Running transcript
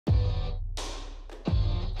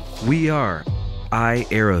We are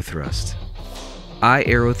iAero Thrust.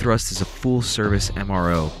 iAero Thrust is a full-service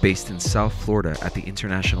MRO based in South Florida at the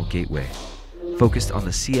International Gateway, focused on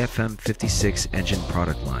the CFM56 engine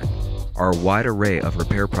product line. Our wide array of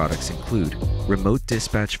repair products include remote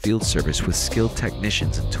dispatch field service with skilled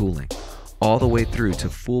technicians and tooling, all the way through to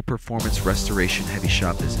full performance restoration heavy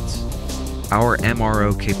shop visits. Our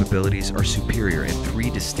MRO capabilities are superior in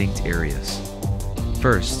three distinct areas.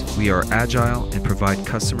 First, we are agile and provide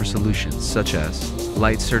customer solutions such as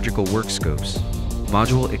light surgical work scopes,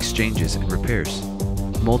 module exchanges and repairs,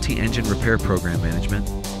 multi-engine repair program management,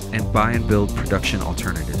 and buy and build production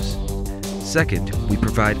alternatives. Second, we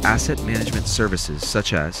provide asset management services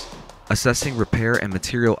such as assessing repair and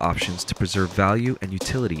material options to preserve value and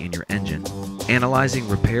utility in your engine, analyzing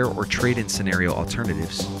repair or trade-in scenario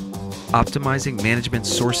alternatives, optimizing management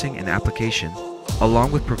sourcing and application,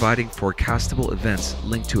 along with providing forecastable events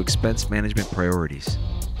linked to expense management priorities.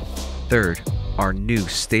 Third, our new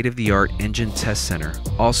state-of-the-art engine test center,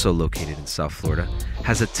 also located in South Florida,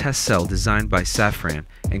 has a test cell designed by Safran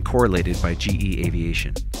and correlated by GE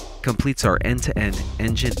Aviation, completes our end-to-end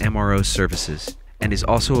engine MRO services, and is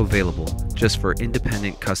also available just for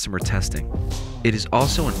independent customer testing. It is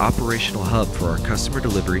also an operational hub for our customer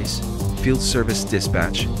deliveries, field service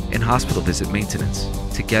dispatch, and hospital visit maintenance.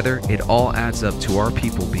 Together, it all adds up to our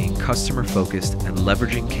people being customer-focused and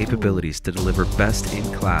leveraging capabilities to deliver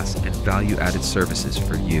best-in-class and value-added services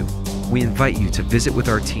for you. We invite you to visit with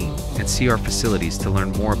our team and see our facilities to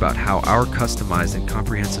learn more about how our customized and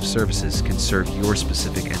comprehensive services can serve your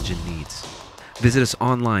specific engine needs. Visit us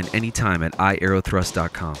online anytime at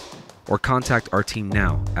iAerothrust.com or contact our team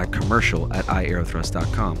now at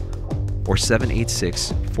commercial@iAerothrust.com or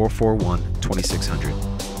 786-441-2600.